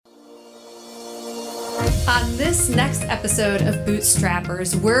On this next episode of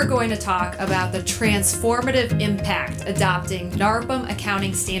Bootstrappers, we're going to talk about the transformative impact adopting NARPM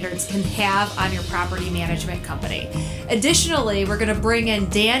accounting standards can have on your property management company. Additionally, we're going to bring in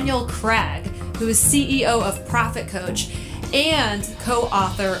Daniel Craig, who is CEO of Profit Coach and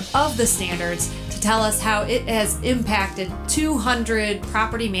co-author of the standards, to tell us how it has impacted 200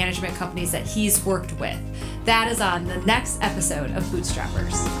 property management companies that he's worked with. That is on the next episode of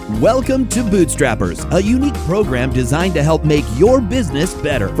Bootstrappers. Welcome to Bootstrappers, a unique program designed to help make your business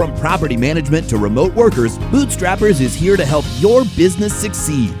better. From property management to remote workers, Bootstrappers is here to help your business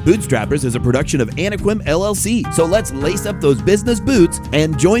succeed. Bootstrappers is a production of Anaquim LLC, so let's lace up those business boots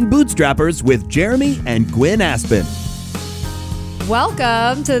and join Bootstrappers with Jeremy and Gwen Aspen.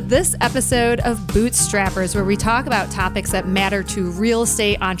 Welcome to this episode of Bootstrappers, where we talk about topics that matter to real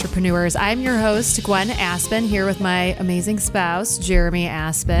estate entrepreneurs. I'm your host, Gwen Aspen, here with my amazing spouse, Jeremy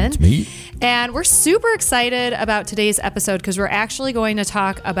Aspen. It's me. And we're super excited about today's episode because we're actually going to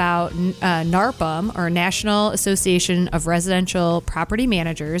talk about NARPM, or National Association of Residential Property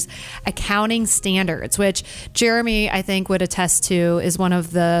Managers, accounting standards, which Jeremy, I think, would attest to is one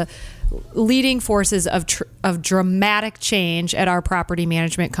of the leading forces of dramatic change at our property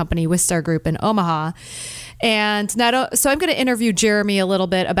management company, Wistar Group in Omaha. And so I'm going to interview Jeremy a little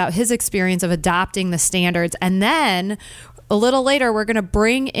bit about his experience of adopting the standards. And then a little later, we're going to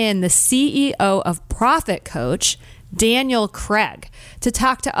bring in the CEO of Profit Coach, Daniel Craig, to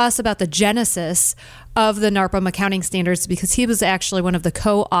talk to us about the genesis of the NARPM accounting standards, because he was actually one of the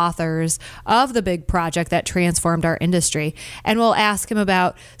co-authors of the big project that transformed our industry. And we'll ask him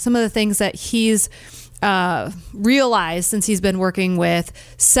about some of the things that he's realized since he's been working with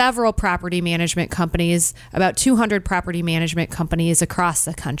several property management companies, about 200 property management companies across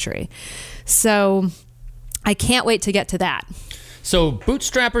the country. So I can't wait to get to that. So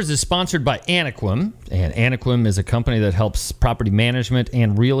Bootstrappers is sponsored by Anaquim, and Anaquim is a company that helps property management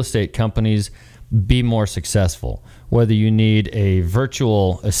and real estate companies be more successful. Whether you need a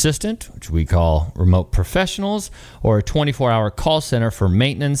virtual assistant, which we call remote professionals, or a 24-hour call center for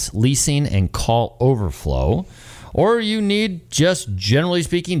maintenance, leasing, and call overflow, or you need, just generally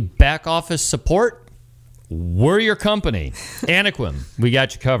speaking, back office support, we're your company. Anaquim, we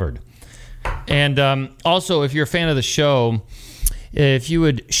got you covered. And also, if you're a fan of the show, if you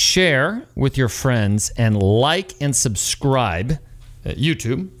would share with your friends and like and subscribe at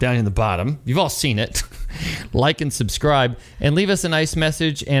YouTube, down in the bottom. You've all seen it. Like and subscribe, and leave us a nice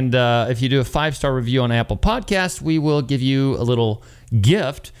message. And if you do a 5-star review on Apple Podcasts, we will give you a little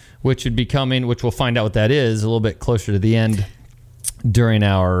gift, which would be coming, which we'll find out what that is a little bit closer to the end during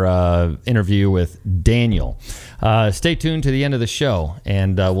our interview with Daniel. Stay tuned to the end of the show,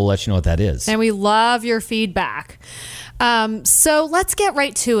 and we'll let you know what that is. And we love your feedback. So let's get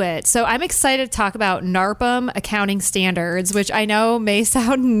right to it. So I'm excited to talk about NARPM accounting standards, which I know may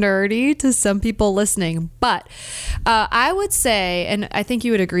sound nerdy to some people listening, but I would say, and I think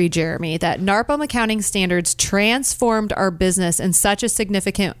you would agree, Jeremy, that NARPM accounting standards transformed our business in such a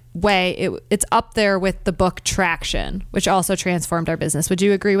significant way. It's up there with the book Traction, which also transformed our business. Would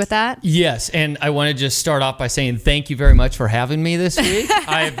you agree with that? Yes, and I want to just start off by saying thank you very much for having me this week.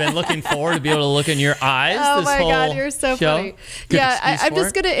 I have been looking forward to be able to look in your eyes. Oh my God, you're so funny. Yeah, I'm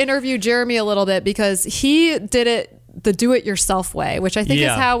just going to interview Jeremy a little bit because he did it the do-it-yourself way, which I think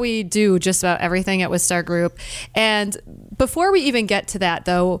is how we do just about everything at Wistar Group. And before we even get to that,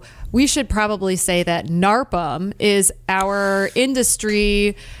 though, we should probably say that NARPM is our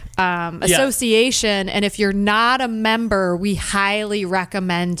industry association, and if you're not a member, we highly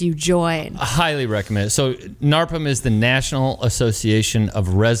recommend you join. I highly recommend it. So NARPM is the National Association of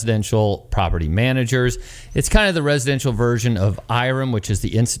Residential Property Managers. It's kind of the residential version of IREM, which is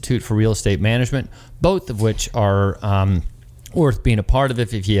the Institute for Real Estate Management, both of which are worth being a part of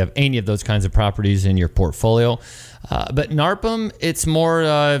if you have any of those kinds of properties in your portfolio. But NARPM, it's more,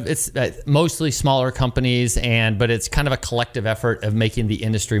 it's mostly smaller companies, but it's kind of a collective effort of making the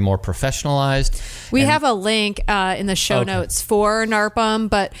industry more professionalized. We have a link in the show notes for NARPM,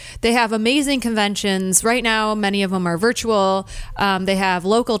 but they have amazing conventions. Right now, many of them are virtual. They have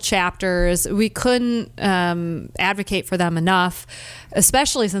local chapters. We couldn't advocate for them enough,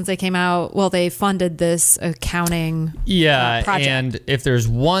 especially since they came out, they funded this accounting project. And if there's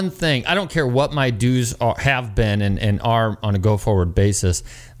one thing, I don't care what my dues have been and are on a go-forward basis,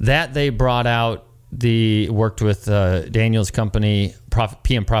 that they brought out, worked with Daniel's company,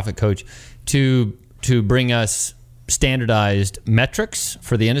 PM Profit Coach, to bring us standardized metrics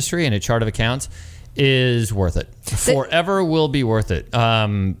for the industry and a chart of accounts is worth it. Forever will be worth it,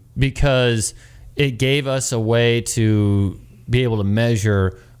 because it gave us a way to be able to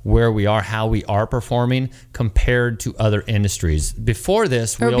measure where we are, how we are performing compared to other industries. Before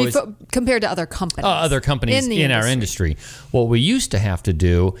this, compared to other companies in our industry. What we used to have to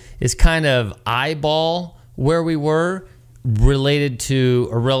do is kind of eyeball where we were relative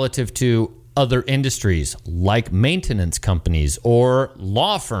to other industries like maintenance companies or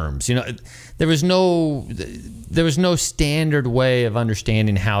law firms. There was no standard way of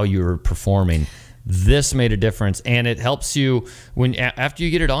understanding how you were performing. This made a difference, and it helps you after you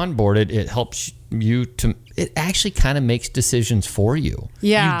get it onboarded. It helps you it actually kind of makes decisions for you.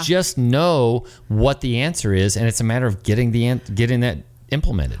 Yeah, you just know what the answer is, and it's a matter of getting that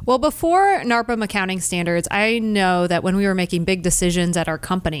implemented. Well, before NARPM accounting standards, I know that when we were making big decisions at our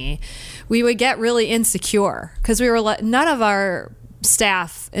company, we would get really insecure because none of our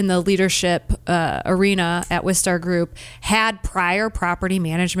staff in the leadership arena at Wistar Group had prior property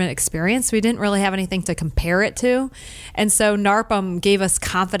management experience. We didn't really have anything to compare it to. And so NARPM gave us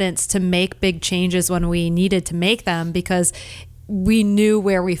confidence to make big changes when we needed to make them because we knew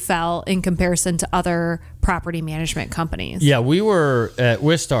where we fell in comparison to other property management companies. Yeah, we were at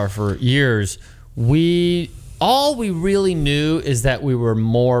Wistar for years. All we really knew is that we were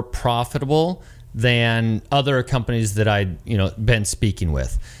more profitable than other companies that I'd been speaking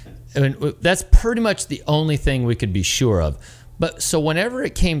with. And that's pretty much the only thing we could be sure of. But so whenever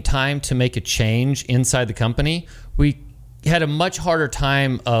it came time to make a change inside the company, we had a much harder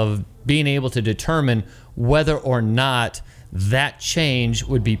time of being able to determine whether or not that change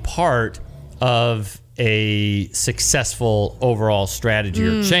would be part of a successful overall strategy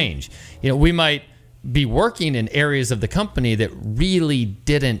or change. We might be working in areas of the company that really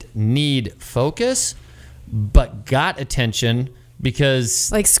didn't need focus, but got attention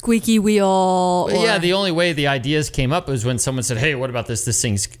because... Like squeaky wheel. Yeah, the only way the ideas came up was when someone said, hey, what about this? This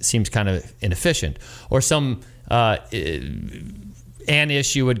thing seems kind of inefficient. Or some... an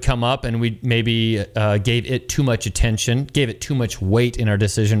issue would come up and we maybe gave it too much attention, gave it too much weight in our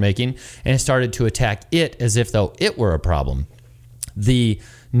decision making, and started to attack it as if though it were a problem. The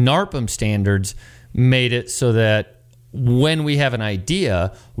NARPM standards made it so that when we have an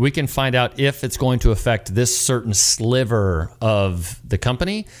idea, we can find out if it's going to affect this certain sliver of the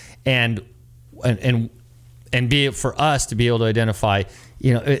company and be for us to be able to identify,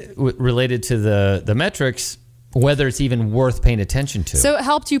 related to the metrics, whether it's even worth paying attention to. So it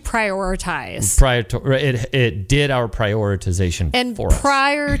helped you prioritize. It did our prioritization and for us. And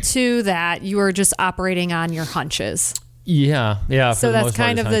prior to that, you were just operating on your hunches. Yeah. So that's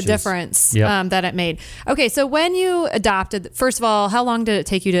kind of the difference that it made. Okay, so when you adopted, first of all, how long did it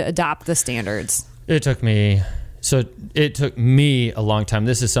take you to adopt the standards? It took me a long time.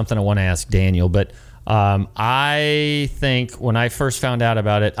 This is something I want to ask Daniel, but I think when I first found out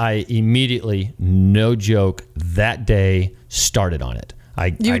about it, I immediately, no joke, that day started on it.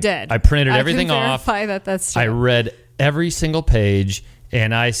 You did. I printed everything off. I can verify that's true. I read every single page.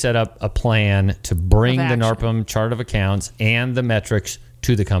 And I set up a plan to bring the NARPM chart of accounts and the metrics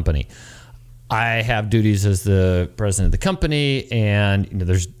to the company. I have duties as the president of the company, and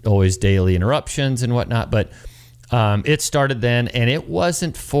there's always daily interruptions and whatnot. But it started then, and it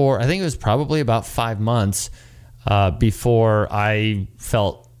wasn't I think it was probably about 5 months before I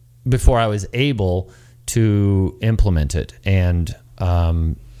was able to implement it. And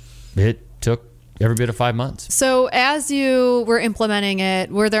it took every bit of 5 months. So as you were implementing it,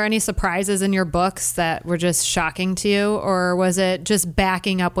 were there any surprises in your books that were just shocking to you? Or was it just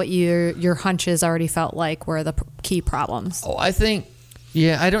backing up what your hunches already felt like were the key problems? Oh, I think,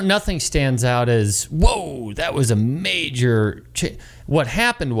 nothing stands out as, whoa, that was a major change. What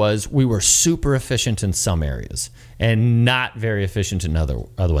happened was we were super efficient in some areas and not very efficient in other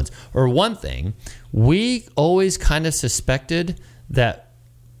ones. Or one thing, we always kind of suspected that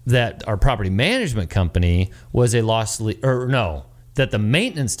our property management company was a loss leader, that the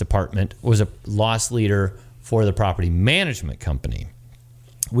maintenance department was a loss leader for the property management company.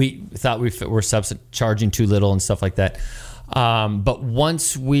 We thought we were charging too little and stuff like that. But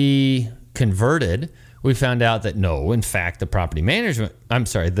once we converted, we found out that no, in fact, the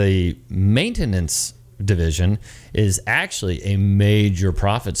maintenance division is actually a major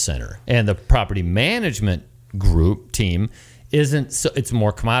profit center. And the property management group team isn't, so it's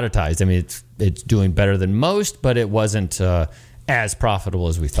more commoditized. I mean, it's doing better than most, but it wasn't as profitable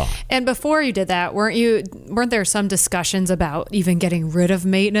as we thought. And before you did that, weren't there some discussions about even getting rid of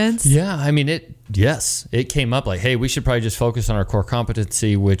maintenance? Yeah, I mean, it came up like, hey, we should probably just focus on our core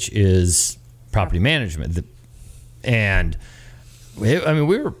competency, which is property management. And we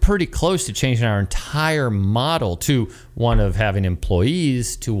were pretty close to changing our entire model to one of having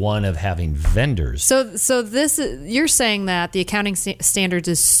employees to one of having vendors. So this you're saying that the accounting standards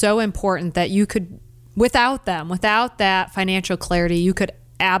is so important that you could, without that financial clarity, you could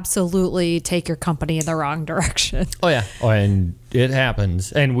absolutely take your company in the wrong direction. Oh yeah, and it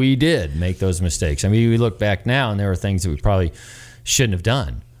happens, and we did make those mistakes. I mean, we look back now, and there were things that we probably shouldn't have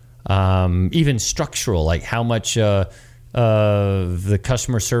done. Even structural, like how much the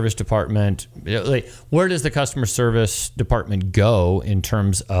customer service department, like where does the customer service department go in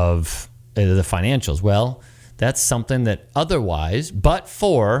terms of the financials? Well, that's something that otherwise,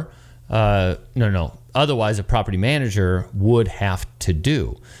 otherwise a property manager would have to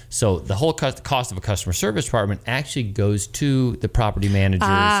do. So the whole cost of a customer service department actually goes to the property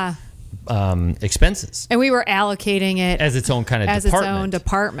manager's expenses. And we were allocating it as its own kind of as department. its own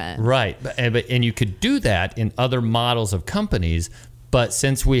department. Right. And you could do that in other models of companies. But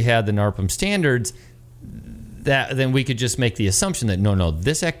since we had the NARPM standards, then we could just make the assumption that no,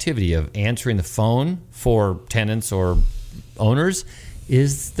 this activity of answering the phone for tenants or owners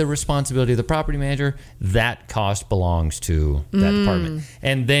is the responsibility of the property manager. That cost belongs to that department.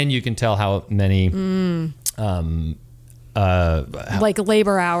 And then you can tell how many like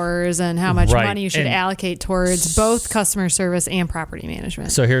labor hours and how much right. money you should allocate towards both customer service and property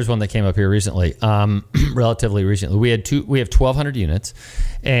management. So here's one that came up here recently, relatively recently. We have 1,200 units,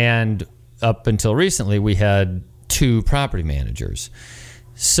 and up until recently, we had 2 property managers.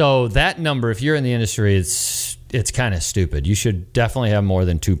 So that number, if you're in the industry, it's kind of stupid. You should definitely have more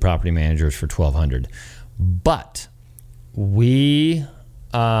than 2 property managers for 1,200. But we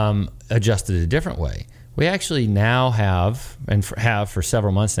adjusted it a different way. We actually now have for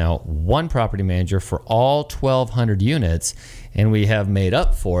several months now, 1 property manager for all 1,200 units, and we have made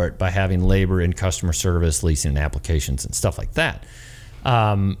up for it by having labor in customer service, leasing, and applications and stuff like that.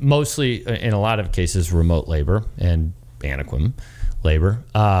 Mostly, in a lot of cases, remote labor and Antiquum labor.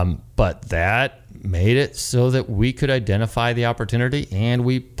 But that made it so that we could identify the opportunity, and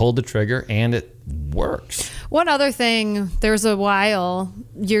we pulled the trigger, and it works. One other thing, there was a while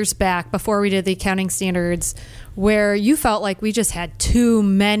years back before we did the accounting standards where you felt like we just had too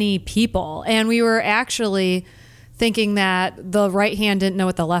many people, and we were actually thinking that the right hand didn't know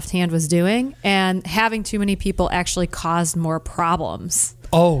what the left hand was doing, and having too many people actually caused more problems.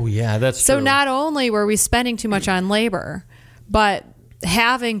 Oh yeah, that's so true. Not only were we spending too much on labor, but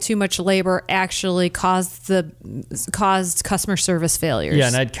having too much labor actually caused customer service failures. Yeah,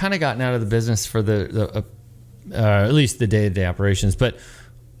 and I'd kind of gotten out of the business for the at least the day-to-day operations, but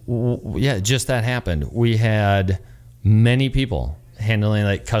just that happened. We had many people handling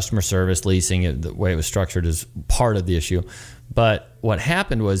like customer service, leasing, the way it was structured is part of the issue. But what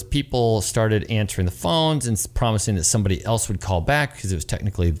happened was people started answering the phones and promising that somebody else would call back because it was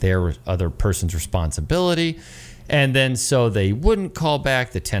technically their other person's responsibility. And then so they wouldn't call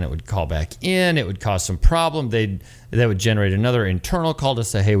back. The tenant would call back in. It would cause some problem. That would generate another internal call to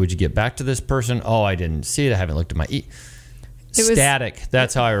say, hey, would you get back to this person? Oh, I didn't see it. I haven't looked at my static.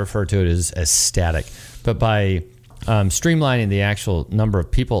 That's how I refer to it as static. But by streamlining the actual number of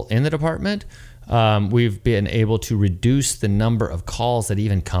people in the department, we've been able to reduce the number of calls that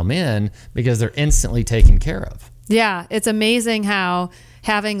even come in because they're instantly taken care of. Yeah, it's amazing how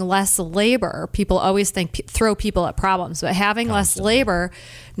having less labor, people always throw people at problems, but having less labor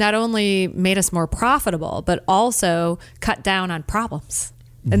not only made us more profitable, but also cut down on problems.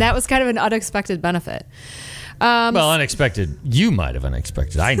 And that was kind of an unexpected benefit. Unexpected. You might have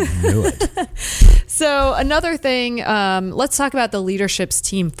unexpected. I knew it. So another thing, let's talk about the leadership's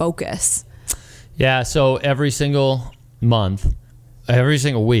team focus. Yeah, so every single month, every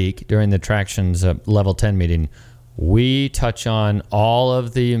single week during the Tractions Level 10 meeting, we touch on all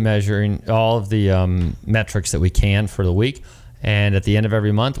of the metrics that we can for the week. And at the end of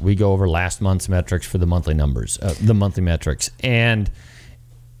every month, we go over last month's metrics for the monthly numbers, the monthly metrics. And,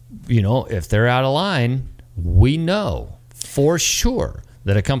 if they're out of line, we know for sure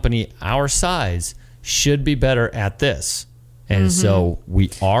that a company our size should be better at this. And so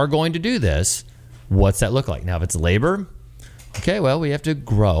we are going to do this. What's that look like? Now, if it's labor, okay, well, we have to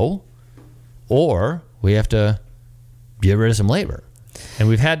grow, or we have to get rid of some labor. And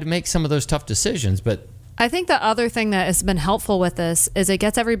we've had to make some of those tough decisions, but I think the other thing that has been helpful with this is it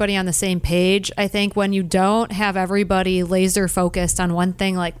gets everybody on the same page. I think when you don't have everybody laser focused on one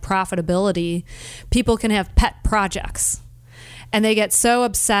thing like profitability, people can have pet projects, and they get so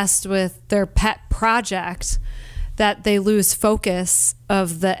obsessed with their pet project that they lose focus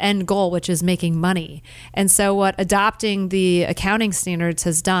of the end goal, which is making money. And so what adopting the accounting standards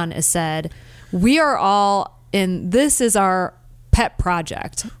has done is said, we are all in, this is our pet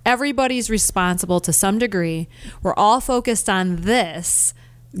project. Everybody's responsible to some degree. We're all focused on this,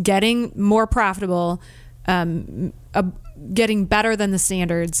 getting more profitable, getting better than the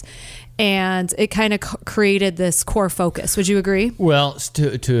standards. And it kind of created this core focus. Would you agree? Well,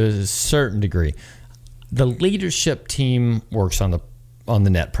 to a certain degree. The leadership team works on the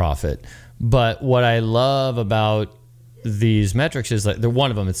net profit. But what I love about these metrics is that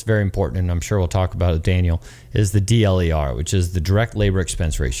one of them, it's very important, and I'm sure we'll talk about it, Daniel, is the DLER, which is the direct labor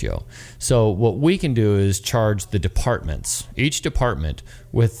expense ratio. So what we can do is charge the departments, each department,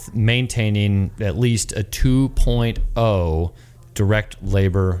 with maintaining at least a 2.0 direct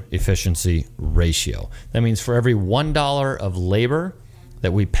labor efficiency ratio. That means for every $1 of labor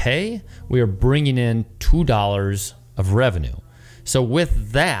that we pay, we are bringing in $2 of revenue. So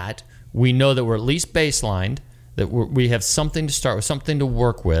with that, we know that we're at least baselined, that we have something to start with, something to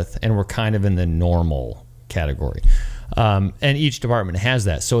work with, and we're kind of in the normal category. And each department has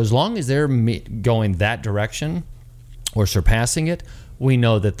that. So as long as they're going that direction or surpassing it, we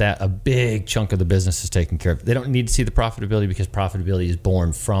know that a big chunk of the business is taken care of. They don't need to see the profitability because profitability is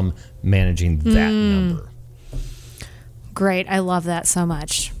born from managing that number. Great. I love that so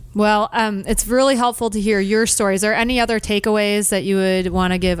much. Well, it's really helpful to hear your stories. Are there any other takeaways that you would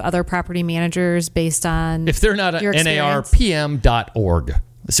want to give other property managers based on if they're not at narpm.org?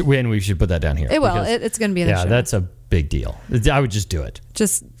 And we should put that down here. It will. It's going to be in the show. Yeah, that's a big deal. I would just do it.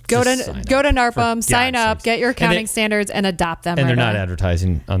 Just go to NARPM, sign up, get your accounting standards, and adopt them. And they're not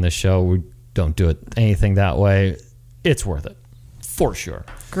advertising on this show. We don't do it anything that way. It's worth it. For sure.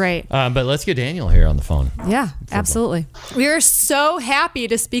 Great. But let's get Daniel here on the phone. Yeah, absolutely. We are so happy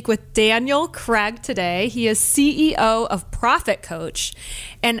to speak with Daniel Craig today. He is CEO of Profit Coach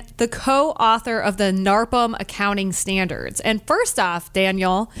and the co-author of the NARPM Accounting Standards. And first off,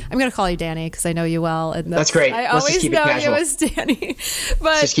 Daniel, I'm going to call you Danny because I know you well. And that's great. I always know you as Danny. But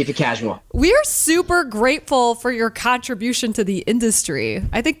let's just keep it casual. We're super grateful for your contribution to the industry.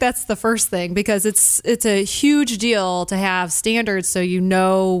 I think that's the first thing because it's a huge deal to have standards so you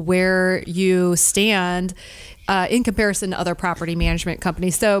know where you stand in comparison to other property management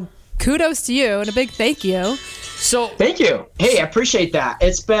companies. So kudos to you and a big thank you. So thank you. Hey, I appreciate that.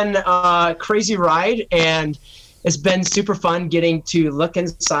 It's been a crazy ride and it's been super fun getting to look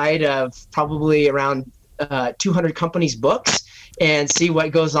inside of probably around 200 companies' books and see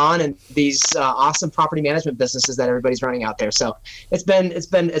what goes on in these awesome property management businesses that everybody's running out there. So it's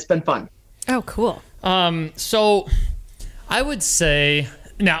been fun. Oh, cool. So I would say,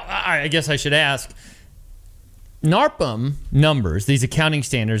 now I guess I should ask, NARPM numbers, these accounting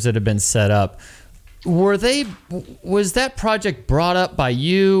standards that have been set up, was that project brought up by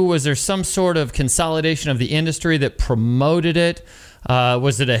you? Was there some sort of consolidation of the industry that promoted it?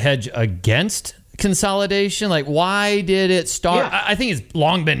 Was it a hedge against consolidation? Like, why did it start? Yeah. I think it's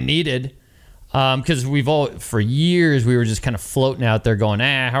long been needed because for years we were just kind of floating out there going,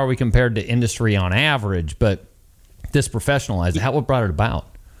 how are we compared to industry on average? But this professionalized it. What brought it about?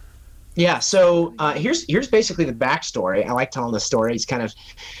 Yeah, so here's basically the backstory. I like telling the story. It's kind of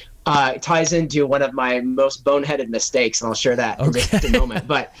ties into one of my most boneheaded mistakes, and I'll share that in just a moment.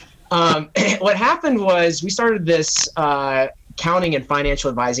 But what happened was we started this accounting and financial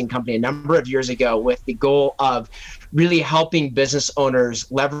advising company a number of years ago with the goal of really helping business owners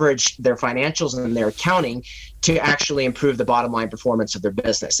leverage their financials and their accounting to actually improve the bottom line performance of their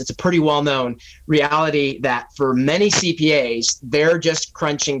business. It's a pretty well-known reality that for many CPAs, they're just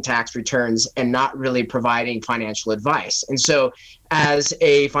crunching tax returns and not really providing financial advice. And so as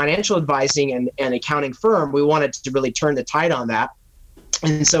a financial advising and accounting firm, we wanted to really turn the tide on that.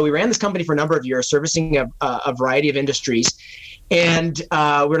 And so we ran this company for a number of years, servicing a variety of industries. And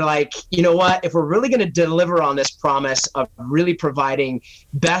we're like, you know what, if we're really going to deliver on this promise of really providing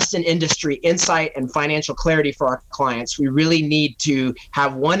best in industry insight and financial clarity for our clients, we really need to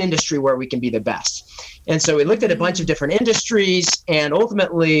have one industry where we can be the best. And so we looked at a bunch of different industries and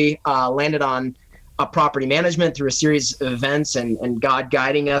ultimately landed on property management through a series of events and God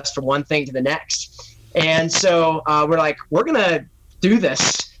guiding us from one thing to the next. And so we're like, we're going to do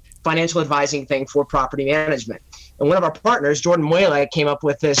this financial advising thing for property management. And one of our partners, Jordan Muela, came up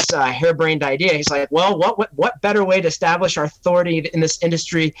with this harebrained idea. He's like, well, what better way to establish our authority in this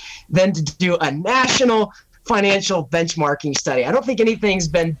industry than to do a national financial benchmarking study? I don't think anything's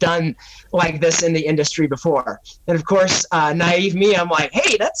been done like this in the industry before. And of course, naive me, I'm like,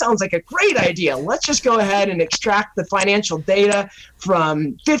 hey, that sounds like a great idea. Let's just go ahead and extract the financial data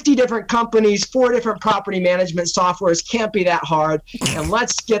from 50 different companies, 4 different property management softwares. Can't be that hard. And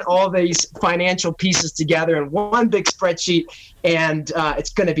let's get all these financial pieces together in one big spreadsheet and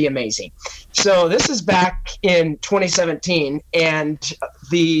it's going to be amazing. So this is back in 2017, and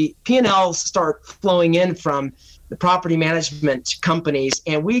the P&Ls start flowing in from the property management companies,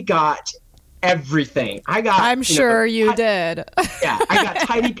 and we got everything. I'm sure you did. Yeah, I got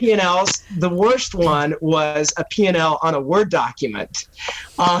tidy P&Ls. The worst one was a P&L on a Word document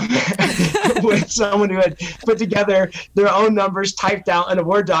with someone who had put together their own numbers typed out in a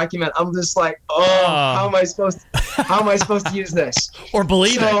Word document. I'm just like, how am I supposed to use this? Or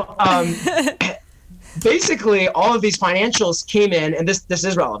believe it. Basically, all of these financials came in, and this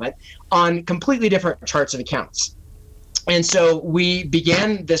is relevant, on completely different charts of accounts. And so we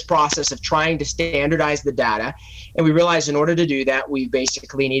began this process of trying to standardize the data, and we realized in order to do that, we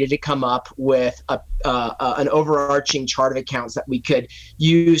basically needed to come up with an overarching chart of accounts that we could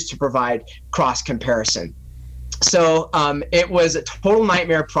use to provide cross comparison. So it was a total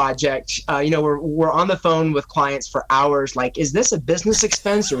nightmare project. We're on the phone with clients for hours. Like, is this a business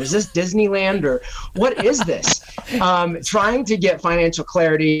expense, or is this Disneyland, or what is this? Trying to get financial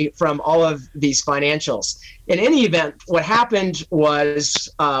clarity from all of these financials. In any event, what happened was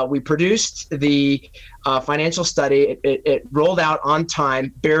we produced the financial study. It rolled out on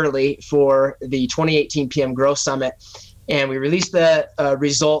time, barely, for the 2018 PM Growth Summit. And we released the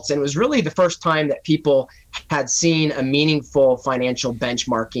results, and it was really the first time that people had seen a meaningful financial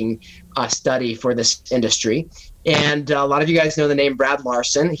benchmarking study for this industry. And a lot of you guys know the name Brad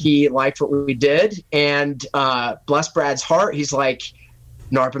Larson. He liked what we did, and bless Brad's heart, he's like,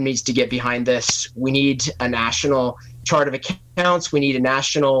 NARPM needs to get behind this. We need a national chart of accounts. We need a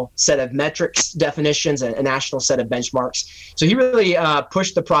national set of metrics definitions and a national set of benchmarks. So he really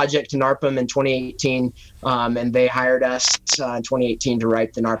pushed the project to NARPM in 2018, and they hired us in 2018 to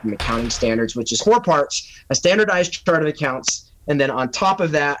write the NARPM accounting standards, which is 4 parts: a standardized chart of accounts, and then on top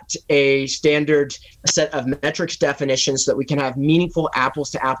of that, a standard set of metrics definitions so that we can have meaningful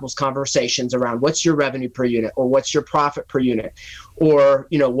apples-to-apples conversations around what's your revenue per unit, or what's your profit per unit, or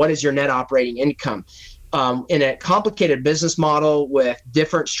what is your net operating income. In a complicated business model with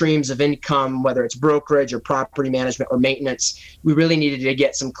different streams of income, whether it's brokerage or property management or maintenance, we really needed to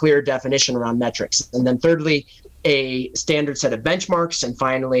get some clear definition around metrics. And then thirdly, a standard set of benchmarks, and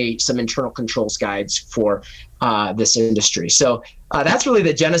finally, some internal controls guides for this industry. So that's really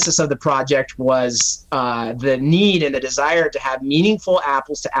the genesis of the project, was the need and the desire to have meaningful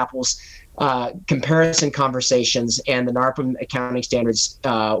apples-to-apples comparison conversations, and the NARPM accounting standards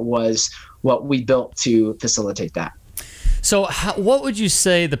was what we built to facilitate that. So what would you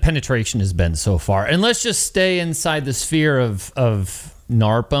say the penetration has been so far? And let's just stay inside the sphere of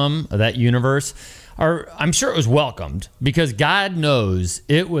NARPM, that universe. I'm sure it was welcomed, because God knows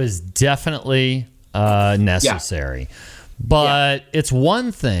it was definitely necessary. Yeah. But it's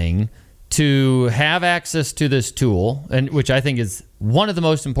one thing to have access to this tool, and which I think is one of the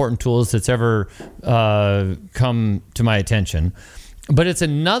most important tools that's ever come to my attention. But it's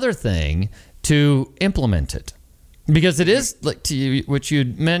another thing to implement it, because it is, like to you, which you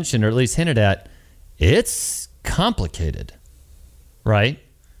mentioned, or at least hinted at, it's complicated, right?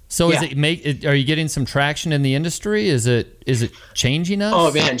 So are you getting some traction in the industry? Is it changing us?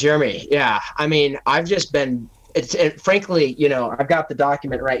 Oh man, Jeremy. Yeah. I mean, I've just been, frankly, I've got the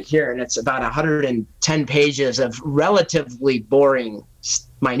document right here, and it's about 110 pages of relatively boring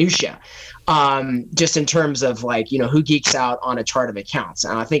minutia, just in terms of who geeks out on a chart of accounts.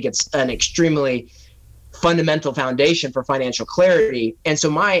 And I think it's an extremely fundamental foundation for financial clarity. And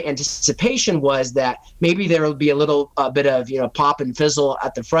so my anticipation was that maybe there will be a little bit of pop and fizzle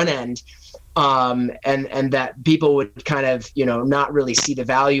at the front end, and that people would kind of not really see the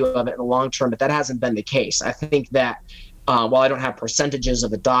value of it in the long term. But that hasn't been the case. I think that while I don't have percentages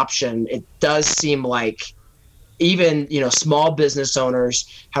of adoption, it does seem like even small business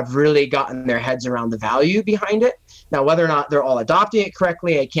owners have really gotten their heads around the value behind it. Now, whether or not they're all adopting it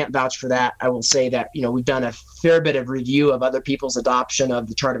correctly, I can't vouch for that. I will say that we've done a fair bit of review of other people's adoption of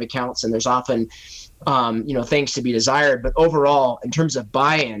the chart of accounts, and there's often things to be desired. But overall, in terms of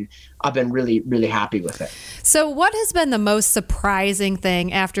buy-in, I've been really, really happy with it. So what has been the most surprising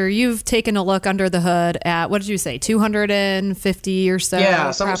thing after you've taken a look under the hood at, what did you say, 250 or so?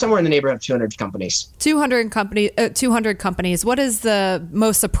 Yeah, somewhere in the neighborhood of 200 companies. 200 companies. What is the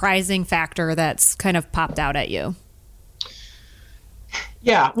most surprising factor that's kind of popped out at you?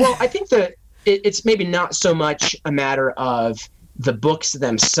 Yeah, well, I think that it's maybe not so much a matter of the books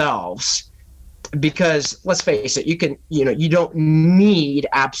themselves, because let's face it, you don't need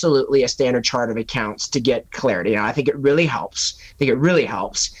absolutely a standard chart of accounts to get clarity. I think it really helps.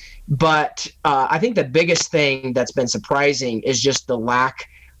 But I think the biggest thing that's been surprising is just the lack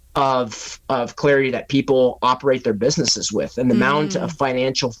of clarity that people operate their businesses with, and the amount of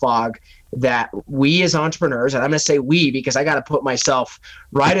financial fog that we as entrepreneurs, and I'm going to say we because I got to put myself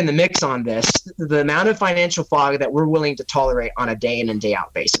right in the mix on this, the amount of financial fog that we're willing to tolerate on a day in and day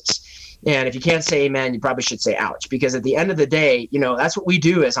out basis. And if you can't say amen, you probably should say ouch, because at the end of the day, that's what we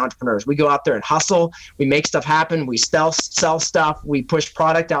do as entrepreneurs. We go out there and hustle, we make stuff happen, we sell stuff, we push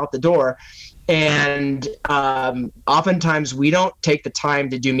product out the door. And oftentimes we don't take the time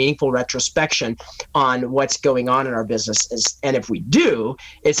to do meaningful retrospection on what's going on in our businesses. And if we do,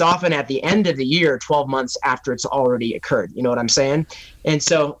 it's often at the end of the year, 12 months after it's already occurred. You know what I'm saying? And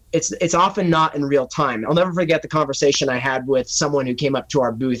so it's often not in real time. I'll never forget the conversation I had with someone who came up to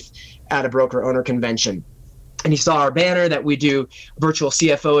our booth at a broker owner convention. And he saw our banner that we do virtual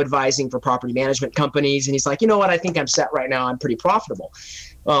CFO advising for property management companies. And he's like, you know what? I think I'm set right now. I'm pretty profitable.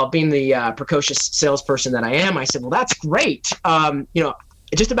 Well, being the precocious salesperson that I am, I said, well, that's great.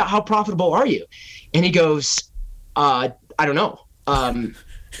 Just about how profitable are you? And he goes, I don't know.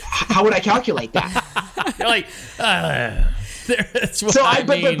 How would I calculate that? You're like, that's what I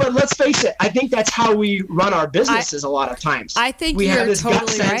mean. But let's face it. I think that's how we run our businesses a lot of times. I think we have this totally gut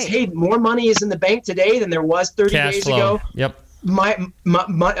sense, right. Hey, more money is in the bank today than there was 30 Cash days flow. ago. Yep. My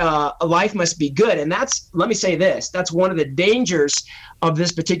life must be good. And let me say this, that's one of the dangers of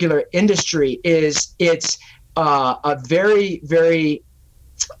this particular industry is it's a very, very,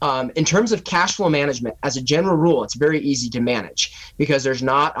 in terms of cash flow management, as a general rule, it's very easy to manage because there's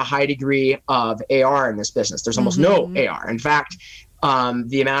not a high degree of AR in this business. There's almost no AR. In fact,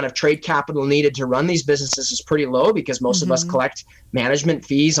 the amount of trade capital needed to run these businesses is pretty low because most of us collect management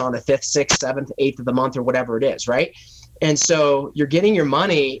fees on the 5th, 6th, 7th, 8th of the month or whatever it is, right? And so you're getting your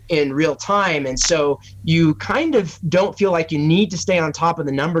money in real time. And so you kind of don't feel like you need to stay on top of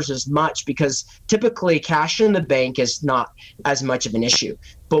the numbers as much because typically cash in the bank is not as much of an issue.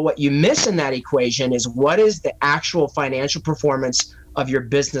 But what you miss in that equation is what is the actual financial performance of your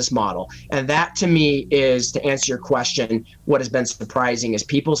business model. And that to me is, to answer your question, what has been surprising is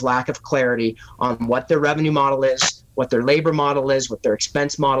people's lack of clarity on what their revenue model is, what their labor model is, what their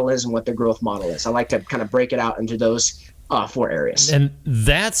expense model is, and what their growth model is. I like to kind of break it out into those 4 areas. And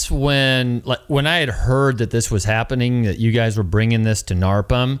that's when I had heard that this was happening, that you guys were bringing this to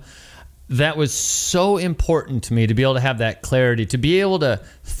NARPM, that was so important to me to be able to have that clarity, to be able to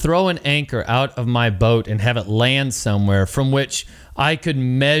throw an anchor out of my boat and have it land somewhere from which I could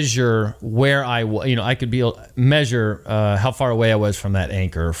measure where I was. I could be able to measure how far away I was from that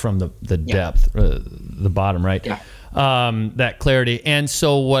anchor, from the depth, the bottom, right? Yeah. That clarity. And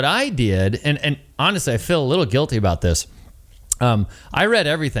so what I did, and honestly, I feel a little guilty about this. I read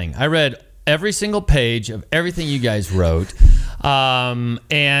everything. I read every single page of everything you guys wrote.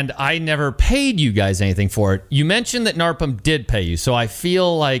 And I never paid you guys anything for it. You mentioned that NARPM did pay you, so I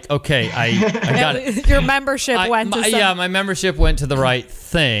feel like, okay, I got it. Your membership went to some... my membership went to the right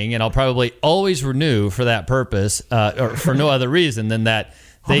thing, and I'll probably always renew for that purpose, or for no other reason than that.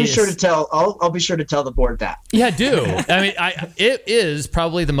 I'll be sure to tell the board that. Yeah, do. I mean, it is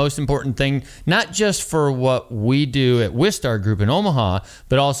probably the most important thing, not just for what we do at Wistar Group in Omaha,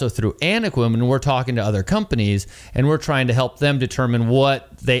 but also through Anaquim, and we're talking to other companies, and we're trying to help them determine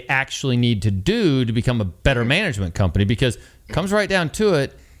what they actually need to do to become a better management company, because it comes right down to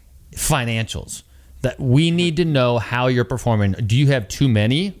it, financials. That we need to know how you're performing. Do you have too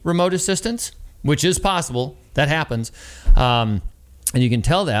many remote assistants? Which is possible. That happens. And you can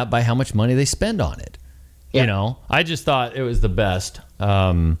tell that by how much money they spend on it. Yeah. I just thought it was the best,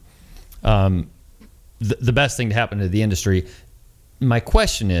 the best thing to happen to the industry. My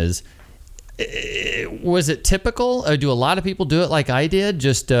question is, was it typical? Do a lot of people do it like I did?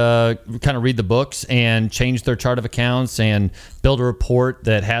 Just kind of read the books and change their chart of accounts and build a report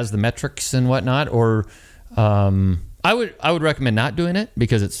that has the metrics and whatnot? Or I would recommend not doing it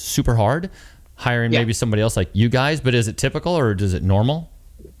because it's super hard. Hiring maybe somebody else like you guys, but is it typical or is it normal?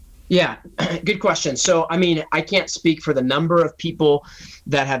 Yeah, good question. So, I mean, I can't speak for the number of people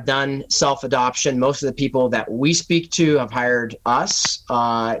that have done self-adoption. Most of the people that we speak to have hired us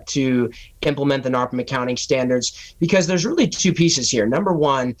to implement the NARPM accounting standards, because there's really 2 pieces here. Number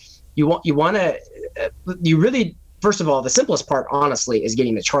one, first of all, the simplest part, honestly, is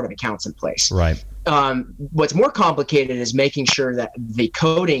getting the chart of accounts in place. Right. What's more complicated is making sure that the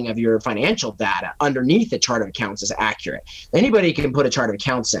coding of your financial data underneath the chart of accounts is accurate. Anybody can put a chart of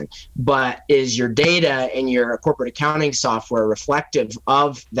accounts in, but is your data in your corporate accounting software reflective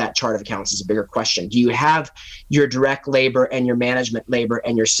of that chart of accounts is a bigger question. Do you have your direct labor and your management labor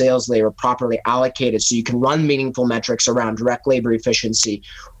and your sales labor properly allocated so you can run meaningful metrics around direct labor efficiency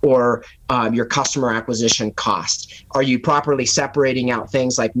or your customer acquisition cost? Are you properly separating out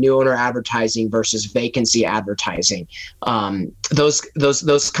things like new owner advertising versus vacancy advertising?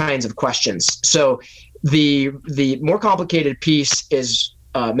 Those kinds of questions. So the more complicated piece is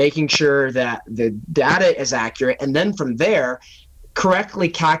making sure that the data is accurate, and then from there, correctly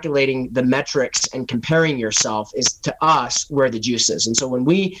calculating the metrics and comparing yourself is, to us, where the juice is. And so when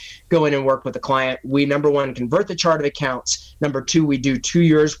we go in and work with a client, we, number one, convert the chart of accounts. Number two, we do 2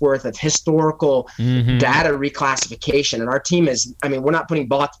 years worth of historical data reclassification. And our team is, we're not putting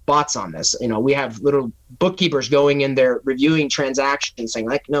bots on this. We have little bookkeepers going in there reviewing transactions saying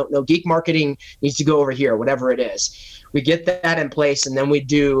like, no, geek marketing needs to go over here, whatever it is. We get that in place, and then we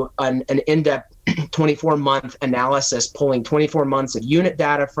do an in-depth 24-month analysis, pulling 24 months of unit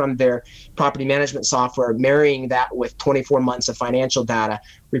data from their property management software, marrying that with 24 months of financial data.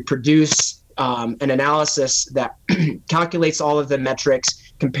 We produce an analysis that calculates all of the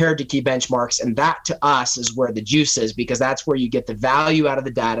metrics compared to key benchmarks, and that, to us, is where the juice is, because that's where you get the value out of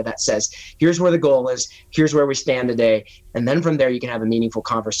the data that says, here's where the goal is, here's where we stand today, and then from there you can have a meaningful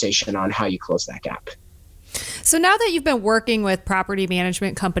conversation on how you close that gap. So now that you've been working with property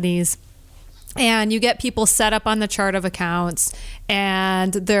management companies and you get people set up on the chart of accounts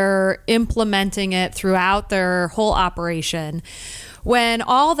and they're implementing it throughout their whole operation, when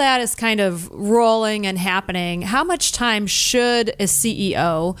all that is kind of rolling and happening, how much time should a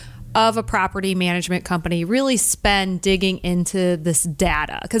CEO of a property management company really spend digging into this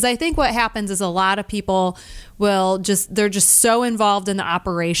data? Because I think what happens is a lot of people they're just so involved in the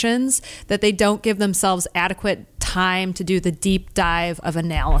operations that they don't give themselves adequate time to do the deep dive of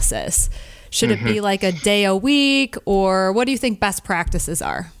analysis. Should it be like a day a week, or what do you think best practices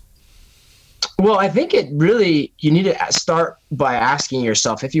are? Well, I think you need to start by asking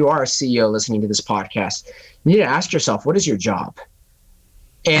yourself, if you are a CEO listening to this podcast, you need to ask yourself, what is your job?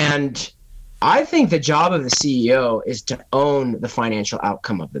 And I think the job of the CEO is to own the financial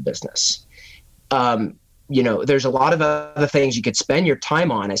outcome of the business. There's a lot of other things you could spend your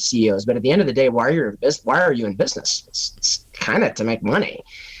time on as CEOs, but at the end of the day, why are you in business? It's kind of to make money.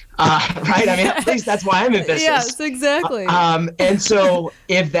 Right? At least that's why I'm in business. Yes, exactly. And so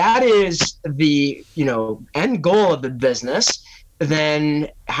if that is the, end goal of the business, then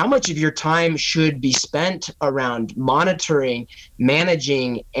how much of your time should be spent around monitoring,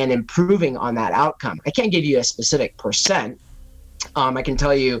 managing, and improving on that outcome? I can't give you a specific percent. I can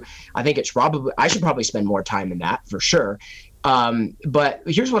tell you, I think I should probably spend more time in that for sure. But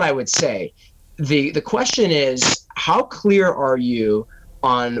here's what I would say. The question is, how clear are you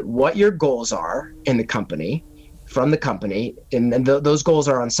on what your goals are in the company, from the company, and those goals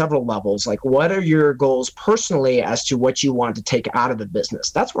are on several levels. Like, what are your goals personally as to what you want to take out of the business?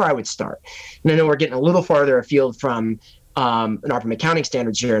 That's where I would start. And I know we're getting a little farther afield from NARPM accounting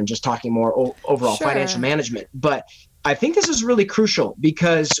standards here and just talking more overall financial management. But I think this is really crucial,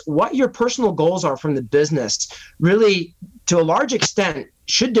 because what your personal goals are from the business really, to a large extent,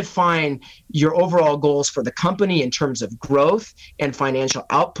 should define your overall goals for the company in terms of growth and financial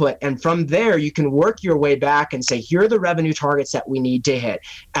output. And from there, you can work your way back and say, here are the revenue targets that we need to hit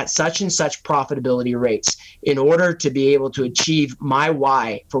at such and such profitability rates in order to be able to achieve my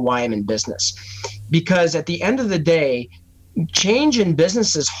why for why I'm in business. Because at the end of the day, change in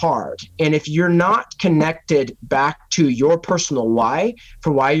business is hard. And if you're not connected back to your personal why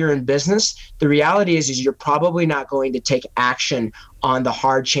for why you're in business, the reality is you're probably not going to take action on the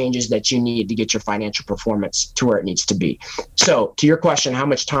hard changes that you need to get your financial performance to where it needs to be. So to your question, how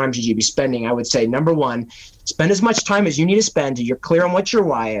much time should you be spending? I would say, number one, spend as much time as you need to spend till you're clear on what your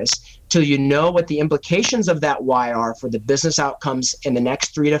why is, till you know what the implications of that why are for the business outcomes in the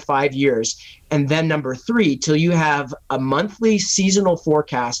next 3 to 5 years. And then number three, till you have a monthly seasonal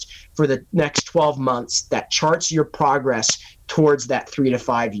forecast for the next 12 months that charts your progress towards that 3 to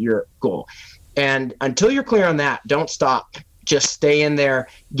 5 year goal. And until you're clear on that, don't stop. Just stay in there,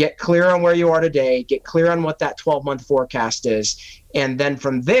 get clear on where you are today, get clear on what that 12-month forecast is. And then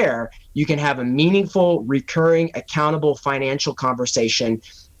from there, you can have a meaningful, recurring, accountable financial conversation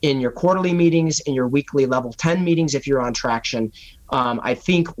in your quarterly meetings, in your weekly level 10 meetings if you're on traction, I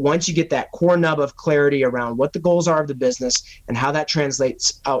think once you get that core nub of clarity around what the goals are of the business and how that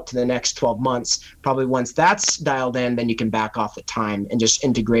translates out to the next 12 months, probably once that's dialed in, then you can back off the time and just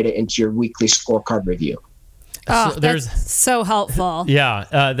integrate it into your weekly scorecard review. Oh, that's so helpful.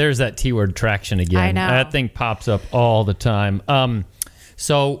 Yeah, there's that T word, traction again. I know. That thing pops up all the time.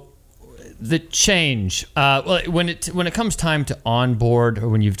 So the change, when it comes time to onboard or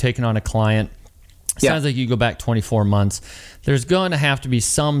when you've taken on a client, sounds like you go back 24 months. There's going to have to be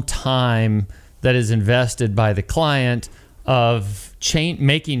some time that is invested by the client of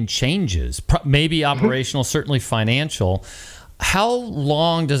making changes, maybe operational, certainly financial. How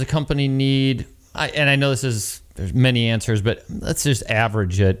long does a company need? And I know there's many answers, but let's just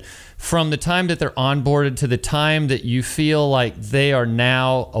average it. From the time that they're onboarded to the time that you feel like they are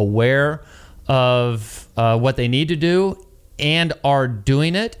now aware of what they need to do and are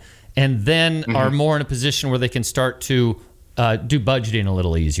doing it, and then are more in a position where they can start to do budgeting a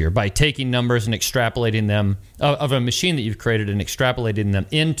little easier by taking numbers and extrapolating them of a machine that you've created and extrapolating them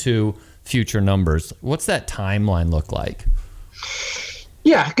into future numbers. What's that timeline look like?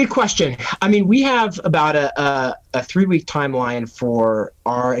 Yeah, good question. I mean, we have about a 3-week timeline for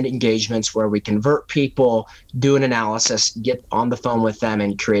our engagements where we convert people, do an analysis, get on the phone with them,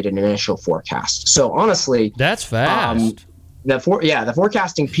 and create an initial forecast. So honestly, that's fast. The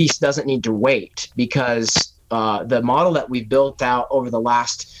forecasting piece doesn't need to wait because the model that we've built out over the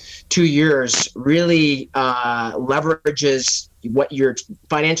last 2 years really leverages what your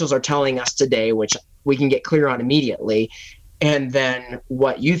financials are telling us today, which we can get clear on immediately, and then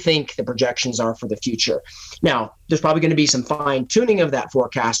what you think the projections are for the future. Now, there's probably going to be some fine tuning of that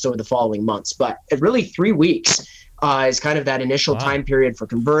forecast over the following months, but really 3 weeks is kind of that initial time period for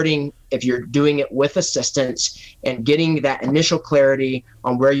converting if you're doing it with assistance and getting that initial clarity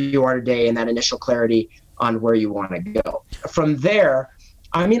on where you are today and that initial clarity on where you want to go. From there,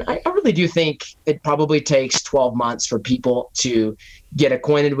 I mean, I really do think it probably takes 12 months for people to get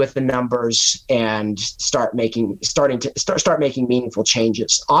acquainted with the numbers and start making meaningful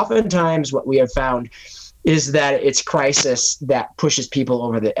changes. Oftentimes what we have found is that it's crisis that pushes people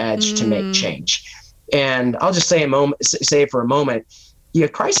over the edge to make change. And I'll just say for a moment,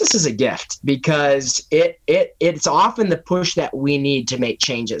 crisis is a gift because it's often the push that we need to make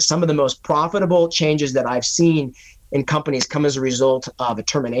changes. Some of the most profitable changes that I've seen in companies come as a result of a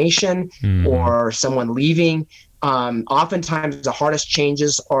termination or someone leaving. Oftentimes the hardest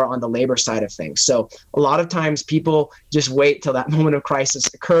changes are on the labor side of things. So a lot of times people just wait till that moment of crisis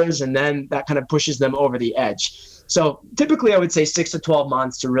occurs, and then that kind of pushes them over the edge. So typically I would say 6 to 12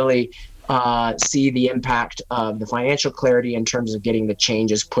 months to really see the impact of the financial clarity in terms of getting the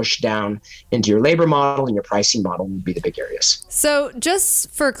changes pushed down into your labor model and your pricing model would be the big areas. So just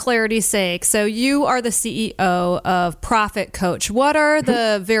for clarity's sake, so you are the CEO of Profit Coach. What are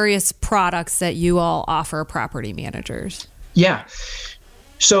the various products that you all offer property managers? Yeah.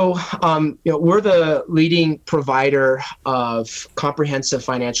 So, we're the leading provider of comprehensive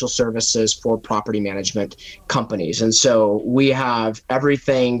financial services for property management companies. And so we have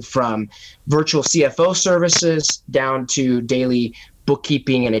everything from virtual CFO services down to daily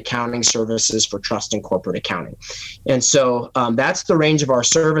bookkeeping and accounting services for trust and corporate accounting. And so that's the range of our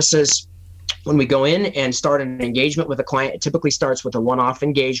services. When we go in and start an engagement with a client, it typically starts with a one-off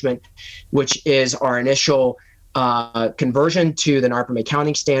engagement, which is our initial conversion to the NARPM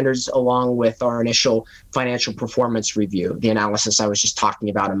accounting standards, along with our initial financial performance review, the analysis I was just talking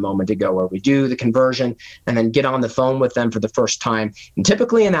about a moment ago, where we do the conversion and then get on the phone with them for the first time. And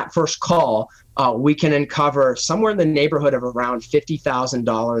typically in that first call, we can uncover somewhere in the neighborhood of around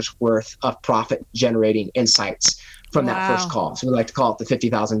 $50,000 worth of profit generating insights from that first call. So we like to call it the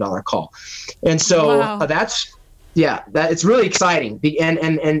 $50,000 call. And so it's really exciting.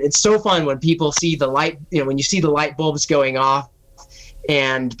 And it's so fun when people see the light, when you see the light bulbs going off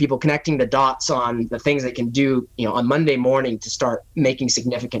and people connecting the dots on the things they can do, on Monday morning to start making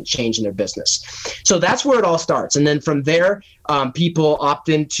significant change in their business. So that's where it all starts. And then from there, people opt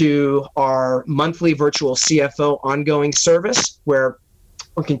into our monthly virtual CFO ongoing service, where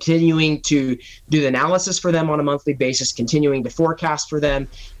we're continuing to do the analysis for them on a monthly basis, continuing to forecast for them,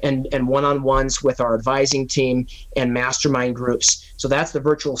 and one-on-ones with our advising team and mastermind groups. So that's the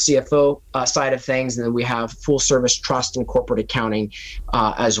virtual CFO side of things. And then we have full service trust and corporate accounting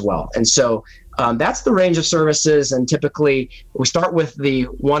as well. And so that's the range of services. And typically we start with the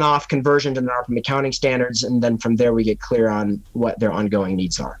one-off conversion to the NARPM accounting standards. And then from there we get clear on what their ongoing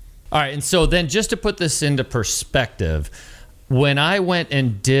needs are. All right. And so then just to put this into perspective, when I went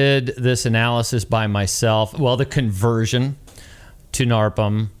and did this analysis by myself, the conversion to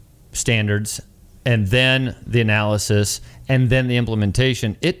NARPM standards, and then the analysis, and then the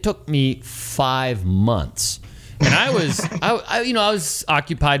implementation. It took me 5 months. And I was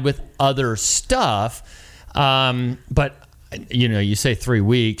occupied with other stuff. But you say 3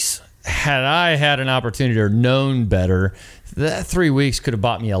 weeks. Had I had an opportunity or known better, that 3 weeks could have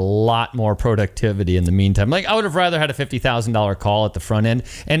bought me a lot more productivity in the meantime. Like, I would have rather had a $50,000 call at the front end.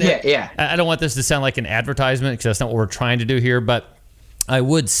 And I don't want this to sound like an advertisement, because that's not what we're trying to do here. But I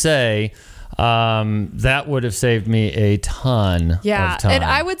would say that would have saved me a ton of time. And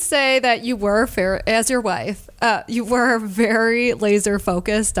I would say that you were fair as your wife. You were very laser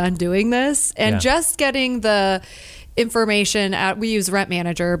focused on doing this and just getting the information out. We use Rent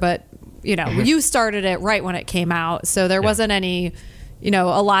Manager, but you started it right when it came out, so there wasn't any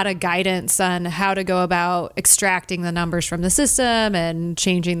a lot of guidance on how to go about extracting the numbers from the system and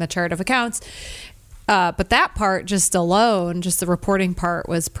changing the chart of accounts. But that part just the reporting part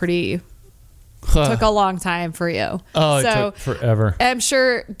was pretty took a long time for you. It took forever. I'm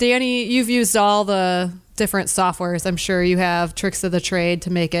sure, Danny, you've used all the different softwares. I'm sure you have tricks of the trade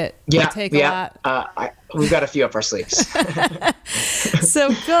to make it take a lot. We've got a few up our sleeves.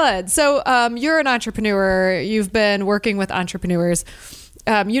 So good. So you're an entrepreneur. You've been working with entrepreneurs.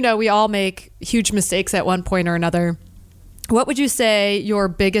 We all make huge mistakes at one point or another. What would you say your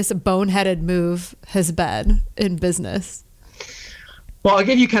biggest boneheaded move has been in business? Well, I'll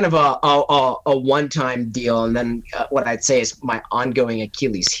give you kind of a one-time deal, and then what I'd say is my ongoing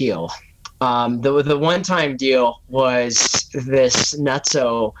Achilles heel. The one-time deal was this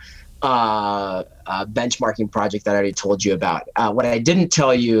nutso benchmarking project that I already told you about. What I didn't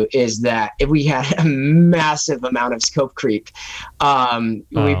tell you is that if we had a massive amount of scope creep.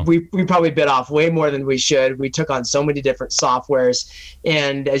 We probably bit off way more than we should. We took on so many different softwares.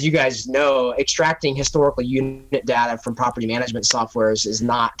 And as you guys know, extracting historical unit data from property management softwares is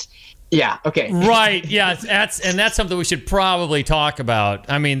not... Yeah. Okay. Right. Yeah. That's something we should probably talk about.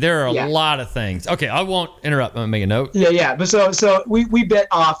 I mean, there are a lot of things. Okay. I won't interrupt. I'm gonna make a note. Yeah. But so we bit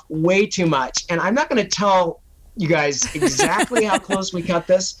off way too much, and I'm not going to tell you guys exactly how close we cut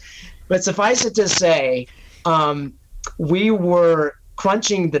this, but suffice it to say, we were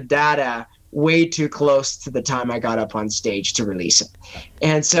crunching the data way too close to the time I got up on stage to release it,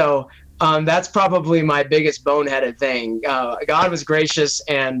 and so. That's probably my biggest boneheaded thing. God was gracious,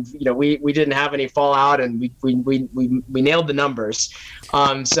 and we didn't have any fallout, and we nailed the numbers.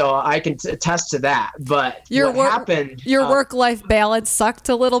 So I can attest to that. But what happened? Your work-life balance sucked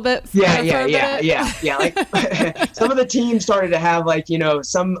a little bit. Yeah. Like some of the team started to have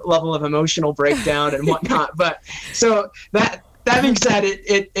some level of emotional breakdown and whatnot. But so that being said,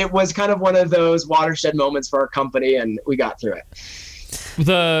 it was kind of one of those watershed moments for our company, and we got through it.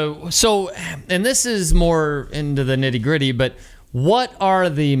 And this is more into the nitty gritty, but what are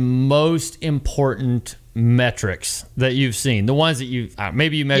the most important metrics that you've seen? The ones that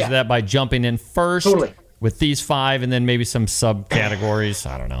maybe you measure that by jumping in first with these 5, and then maybe some subcategories.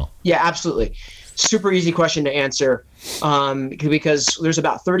 I don't know. Yeah, absolutely. Super easy question to answer, because there's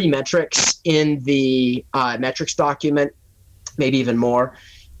about 30 metrics in the metrics document, maybe even more.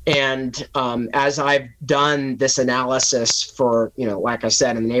 And as I've done this analysis for, like I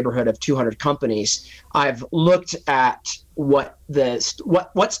said, in the neighborhood of 200 companies, I've looked at what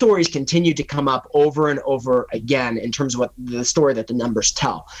stories continue to come up over and over again in terms of what the story that the numbers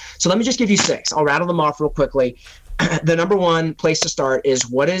tell. So let me just give you 6. I'll rattle them off real quickly. The number one place to start is,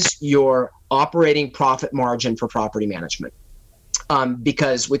 what is your operating profit margin for property management?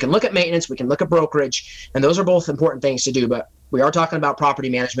 Because we can look at maintenance, we can look at brokerage, and those are both important things to do, but we are talking about property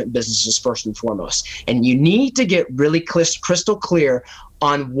management businesses first and foremost. And you need to get really crystal clear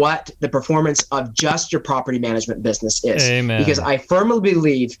on what the performance of just your property management business is. Amen. Because I firmly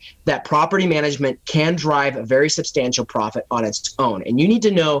believe that property management can drive a very substantial profit on its own. And you need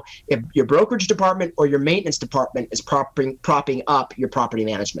to know if your brokerage department or your maintenance department is propping up your property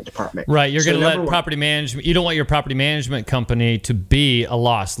management department. Right. You're going to let property management, you don't want your property management company to be a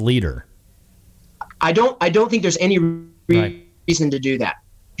loss leader. I don't think there's any reason to do that.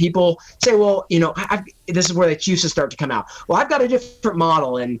 People say, well, this is where the excuses start to come out. Well, I've got a different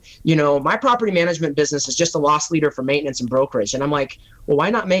model, and my property management business is just a loss leader for maintenance and brokerage. And I'm like, well, why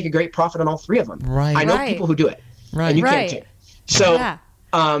not make a great profit on all 3 of them? Right. I know people who do it, and you can't too. So,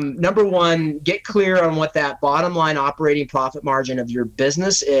 number one, get clear on what that bottom line operating profit margin of your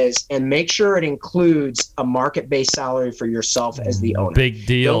business is, and make sure it includes a market-based salary for yourself as the owner. Big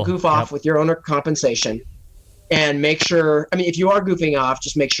deal. Don't goof off with your owner compensation. And make sure, if you are goofing off,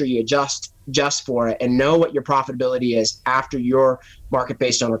 just make sure you adjust for it and know what your profitability is after your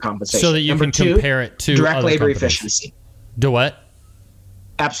market-based owner compensation. So that you can compare it to direct other labor companies. efficiency. Do what?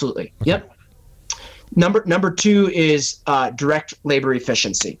 Absolutely. Okay. Yep. Number two is direct labor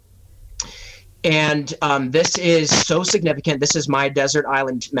efficiency. And this is so significant. This is my desert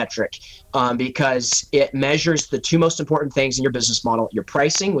island metric because it measures the two most important things in your business model: your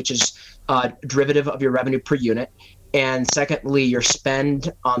pricing, which is derivative of your revenue per unit, and secondly, your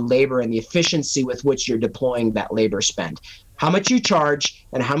spend on labor and the efficiency with which you're deploying that labor spend. How much you charge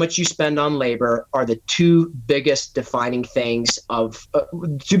and how much you spend on labor are the two biggest defining things of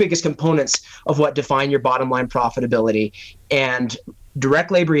two biggest components of what define your bottom line profitability. And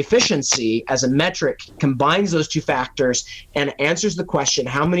direct labor efficiency as a metric combines those two factors and answers the question,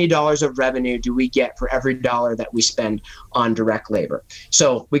 how many dollars of revenue do we get for every dollar that we spend on direct labor?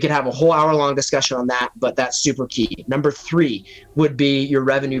 So we could have a whole hour-long discussion on that, but that's super key. Number three would be your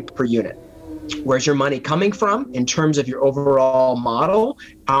revenue per unit. Where's your money coming from in terms of your overall model?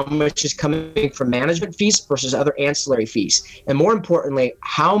 How much is coming from management fees versus other ancillary fees? And more importantly,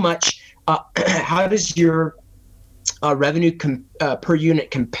 how does your revenue per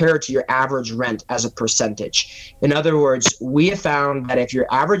unit compare to your average rent as a percentage? In other words, we have found that if your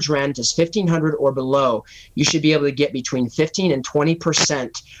average rent is $1,500 or below, you should be able to get between 15 and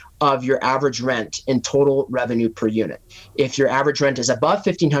 20% of your average rent in total revenue per unit. If your average rent is above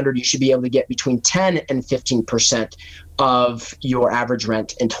 $1,500, you should be able to get between 10 and 15% of your average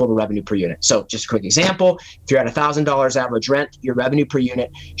rent in total revenue per unit. So just a quick example, if you're at $1,000 average rent, your revenue per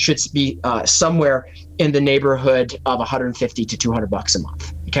unit should be somewhere in the neighborhood of $150 to $200 a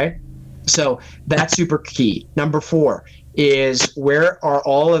month. Okay, so that's super key. Number four is where's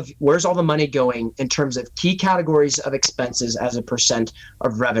all the money going in terms of key categories of expenses as a percent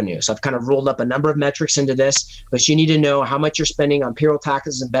of revenue. So I've kind of rolled up a number of metrics into this, but you need to know how much you're spending on payroll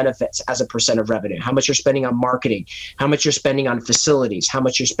taxes and benefits as a percent of revenue, how much you're spending on marketing, how much you're spending on facilities, how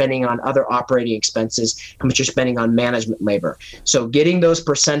much you're spending on other operating expenses, how much you're spending on management labor. So getting those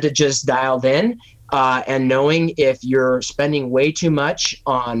percentages dialed in and knowing if you're spending way too much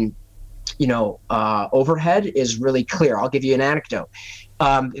on overhead is really clear. I'll give you an anecdote.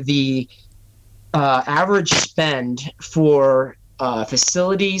 The average spend for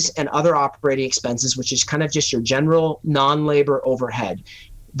facilities and other operating expenses, which is kind of just your general non-labor overhead,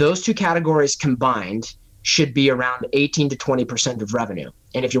 those two categories combined should be around 18 to 20% of revenue.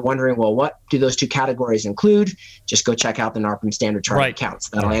 And if you're wondering, well, what do those two categories include? Just go check out the NARPM standard chart accounts.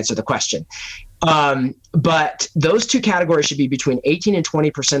 That'll answer the question. But those two categories should be between 18 and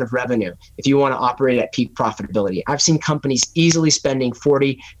 20% of revenue if you want to operate at peak profitability. I've seen companies easily spending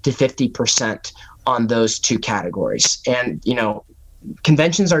 40 to 50% on those two categories. And,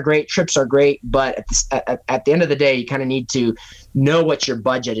 conventions are great, trips are great, but at the end of the day, you kind of need to know what your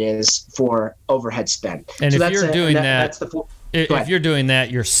budget is for overhead spend. And if you're doing that, if you're doing that,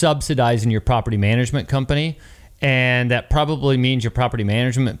 you're subsidizing your property management company. And that probably means your property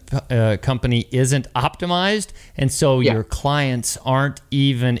management company isn't optimized. And so your clients aren't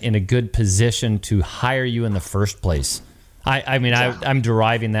even in a good position to hire you in the first place. I'm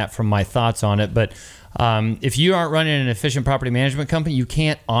deriving that from my thoughts on it. But if you aren't running an efficient property management company, you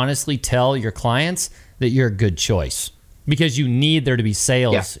can't honestly tell your clients that you're a good choice because you need there to be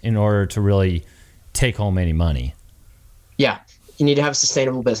sales in order to really take home any money. Yeah. You need to have a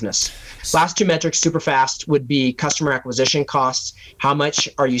sustainable business. Last two metrics, super fast, would be customer acquisition costs. How much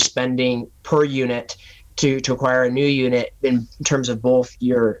are you spending per unit to acquire a new unit in terms of both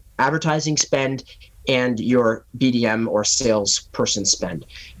your advertising spend and your BDM or salesperson spend?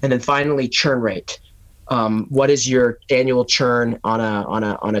 And then finally, churn rate. What is your annual churn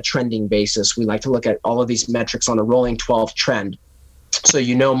on a trending basis? We like to look at all of these metrics on a rolling 12 trend. So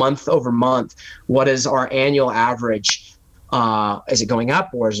month over month, what is our annual average? Is it going up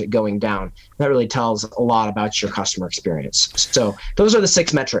or is it going down? That really tells a lot about your customer experience. So those are the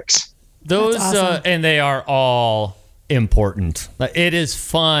 6 metrics. Those awesome. And they are all important. It is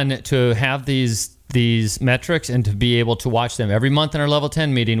fun to have these metrics and to be able to watch them every month in our level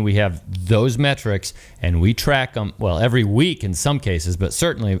 10 meeting. We have those metrics and we track them every week in some cases, but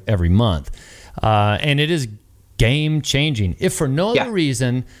certainly every month. And it is game changing. If for no other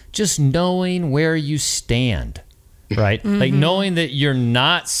reason, just knowing where you stand. Right? Mm-hmm. Like knowing that you're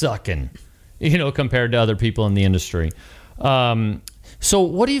not sucking, compared to other people in the industry. So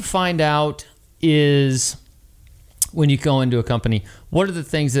what do you find out is when you go into a company, what are the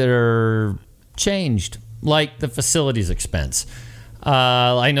things that are changed? Like the facilities expense.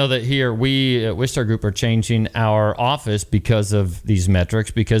 I know that here we at Wistar Group are changing our office because of these metrics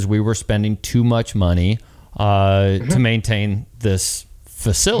because we were spending too much money to maintain this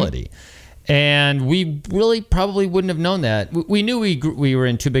facility. And we really probably wouldn't have known that. We knew we were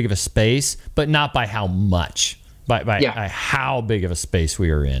in too big of a space, but not by how much, by how big of a space we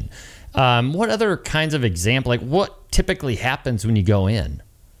were in. What other kinds of example, like what typically happens when you go in?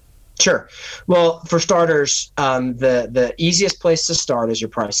 Sure. Well, for starters, the easiest place to start is your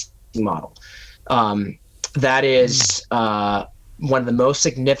pricing model. That is one of the most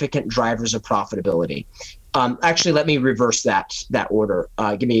significant drivers of profitability. Actually, let me reverse that order.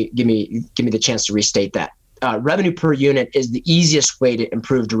 Give me the chance to restate that. Revenue per unit is the easiest way to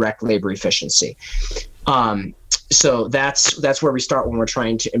improve direct labor efficiency. So that's where we start when we're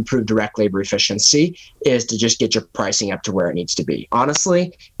trying to improve direct labor efficiency, is to just get your pricing up to where it needs to be.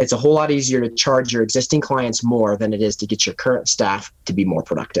 Honestly, it's a whole lot easier to charge your existing clients more than it is to get your current staff to be more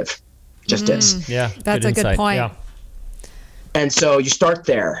productive. Just is. Yeah, that's a good point. Yeah. And so you start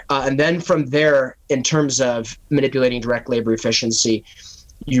there. And then from there, in terms of manipulating direct labor efficiency,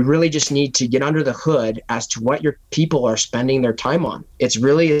 you really just need to get under the hood as to what your people are spending their time on. It's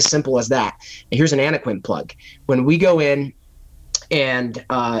really as simple as that. And here's an Anaquim plug. When we go in and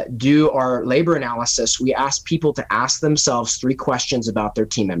do our labor analysis, we ask people to ask themselves 3 questions about their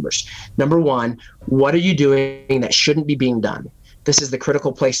team members. Number 1, what are you doing that shouldn't be being done? This is the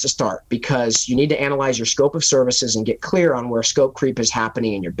critical place to start, because you need to analyze your scope of services and get clear on where scope creep is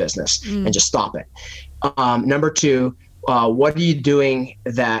happening in your business and just stop it. Number 2, what are you doing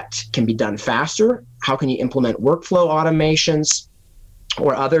that can be done faster? How can you implement workflow automations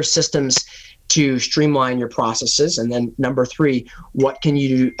or other systems to streamline your processes? And then number 3, what are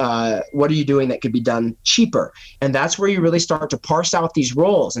you doing that could be done cheaper? And that's where you really start to parse out these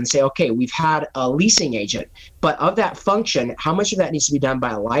roles and say, okay, we've had a leasing agent, but of that function, how much of that needs to be done by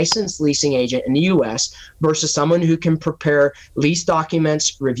a licensed leasing agent in the US versus someone who can prepare lease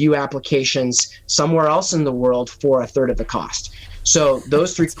documents, review applications somewhere else in the world for a third of the cost? So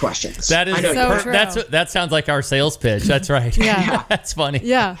those 3 questions. That is true. That sounds like our sales pitch. That's right. Yeah. That's funny.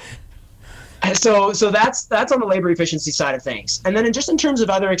 Yeah. So that's on the labor efficiency side of things. And then in terms of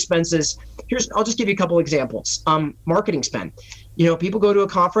other expenses, I'll just give you a couple examples. Marketing spend. People go to a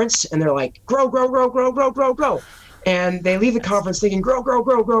conference and they're like, grow. And they leave the conference thinking,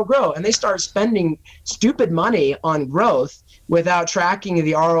 grow. And they start spending stupid money on growth without tracking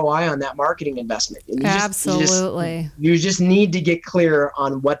the ROI on that marketing investment. And Absolutely. You just need to get clear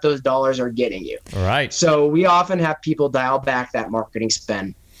on what those dollars are getting you. All right. So we often have people dial back that marketing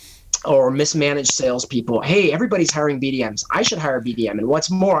spend, or mismanaged salespeople. Hey, everybody's hiring BDMs. I should hire a BDM. And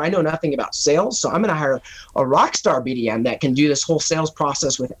what's more, I know nothing about sales, so I'm going to hire a rock star BDM that can do this whole sales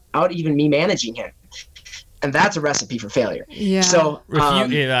process without even me managing him. And that's a recipe for failure. Yeah. So,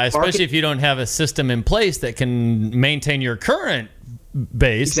 especially if you don't have a system in place that can maintain your current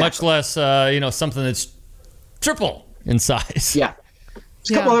base, much less something that's triple in size. Yeah.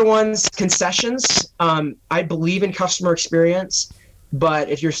 There's a couple other ones. Concessions. I believe in customer experience. But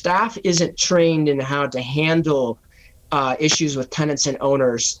if your staff isn't trained in how to handle issues with tenants and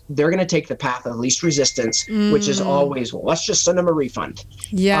owners, they're going to take the path of least resistance, which is always, well, let's just send them a refund.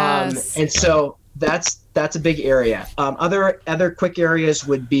 Yes. And so that's a big area. Other quick areas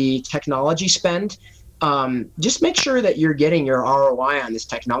would be technology spend. Just make sure that you're getting your ROI on this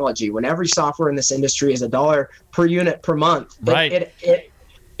technology. When every software in this industry is $1 per unit per month, right.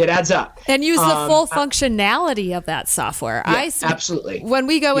 It adds up. And use the full functionality of that software. Yeah, absolutely. When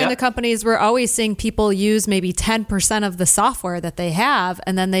we go into companies, we're always seeing people use maybe 10% of the software that they have,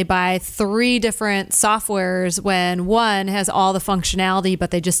 and then they buy 3 different softwares when one has all the functionality,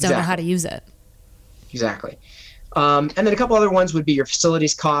 but they just don't know how to use it. Exactly. And then a couple other ones would be your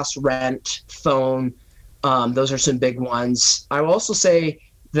facilities costs, rent, phone. Those are some big ones. I will also say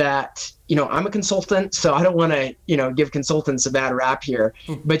that, I'm a consultant, so I don't want to, give consultants a bad rap here,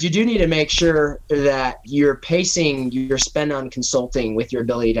 but you do need to make sure that you're pacing your spend on consulting with your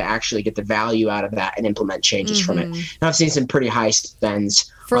ability to actually get the value out of that and implement changes from it. And I've seen some pretty high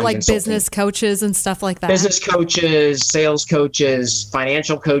spends for like business coaches and stuff like that. Business coaches, sales coaches,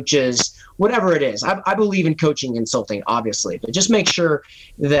 financial coaches, whatever it is. I believe in coaching and consulting, obviously, but just make sure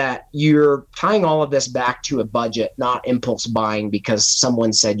that you're tying all of this back to a budget, not impulse buying because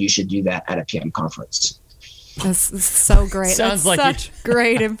someone said you should do that at a PM conference. That's so great. Sounds That's like such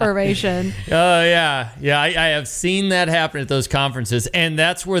great information. Oh, yeah. I have seen that happen at those conferences, and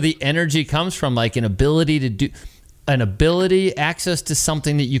that's where the energy comes from, like an ability to do... access to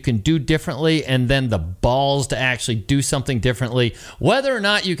something that you can do differently, and then the balls to actually do something differently, whether or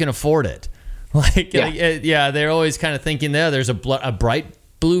not you can afford it. They're always kind of thinking there's a bright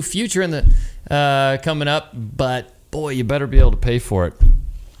blue future in the coming up, but boy, you better be able to pay for it.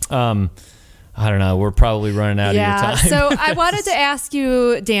 I don't know. We're probably running out of your time. So I wanted to ask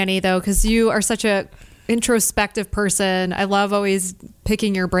you, Danny, though, because you are such a introspective person. I love always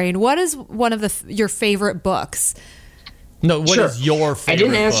picking your brain. What is one of your favorite books No, what is your favorite I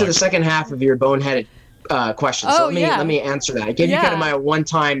didn't answer book? the second half of your boneheaded question. So let me answer that. I gave you kind of my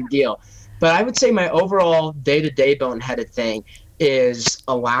one-time deal. But I would say my overall day-to-day boneheaded thing is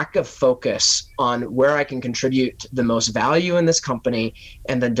a lack of focus on where I can contribute the most value in this company,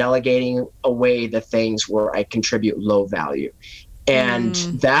 and then delegating away the things where I contribute low value. And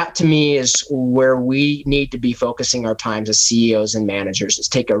that to me is where we need to be focusing our times as CEOs and managers, is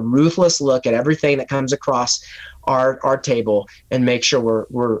take a ruthless look at everything that comes across our table and make sure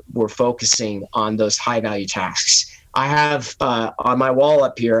we're focusing on those high value tasks. I have on my wall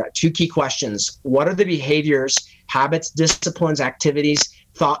up here 2 key questions. What are the behaviors, habits, disciplines, activities,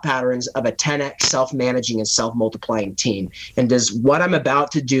 thought patterns of a 10x self-managing and self-multiplying team? And does what I'm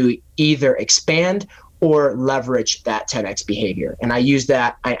about to do either expand or leverage that 10x behavior? And I use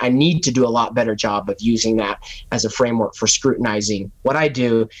that. I need to do a lot better job of using that as a framework for scrutinizing what I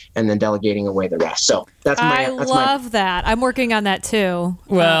do and then delegating away the rest. So I love that. I'm working on that too.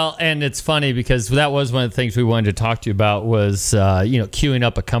 Well, and it's funny because that was one of the things we wanted to talk to you about was, queuing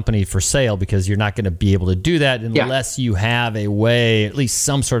up a company for sale, because you're not going to be able to do that unless you have a way, at least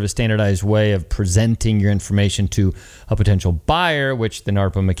some sort of standardized way of presenting your information to a potential buyer, which the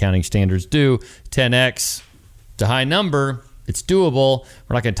NARPM accounting standards do. 10x, it's a high number. It's doable.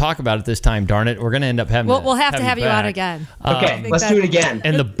 We're not going to talk about it this time, darn it. We're going to end up having we'll have to have you on again. Okay, let's do it again.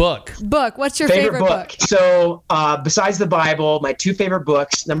 And the book. What's your favorite book? So besides the Bible, my 2 favorite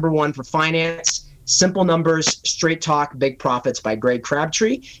books, number 1 for finance, Simple Numbers, Straight Talk, Big Profits by Greg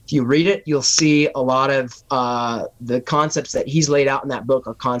Crabtree. If you read it, you'll see a lot of the concepts that he's laid out in that book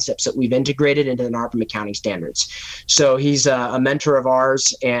are concepts that we've integrated into the NARPM accounting standards. So he's a mentor of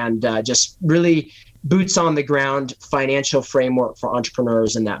ours, and just really boots on the ground financial framework for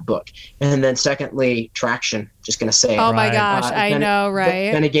entrepreneurs in that book. And then secondly, Traction. Just going to say Oh my gosh, I know,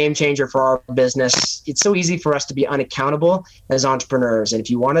 right? Been a game changer for our business. It's so easy for us to be unaccountable as entrepreneurs. And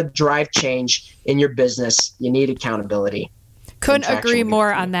if you want to drive change in your business, you need accountability. Couldn't agree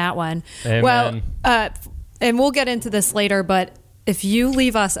more on that one. Amen. Well, and we'll get into this later, but if you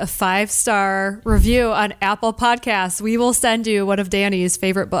leave us a 5-star review on Apple Podcasts, we will send you one of Danny's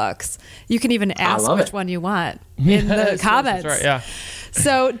favorite books. You can even ask which one you want in the comments. That's right, yeah.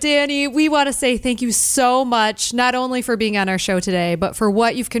 So, Danny, we want to say thank you so much, not only for being on our show today, but for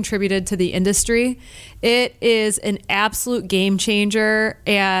what you've contributed to the industry. It is an absolute game changer,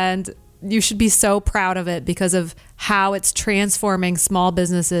 and you should be so proud of it because of how it's transforming small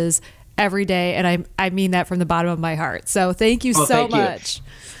businesses every day, and I mean that from the bottom of my heart. So thank you so much.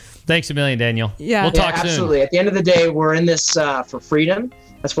 Thanks a million, Daniel. Yeah, we'll talk soon. Absolutely. At the end of the day, we're in this for freedom.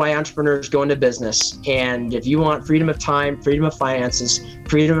 That's why entrepreneurs go into business. And if you want freedom of time, freedom of finances,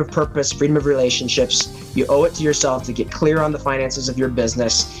 freedom of purpose, freedom of relationships, you owe it to yourself to get clear on the finances of your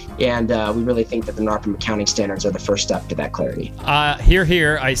business. And we really think that the NARPM accounting standards are the first step to that clarity.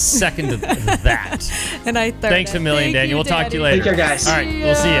 Here. I second that. And I Thanks a million, Daniel. We'll talk to you later. Take care, guys. All right,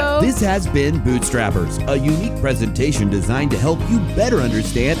 we'll see you. This has been Bootstrappers, a unique presentation designed to help you better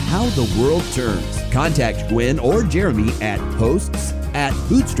understand how the world turns. Contact Gwen or Jeremy at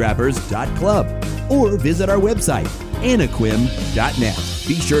hosts@bootstrappers.club or visit our website, anaquim.net.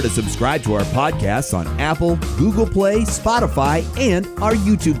 Be sure to subscribe to our podcasts on Apple, Google Play, Spotify, and our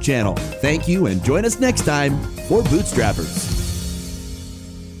YouTube channel. Thank you, and join us next time for Bootstrappers.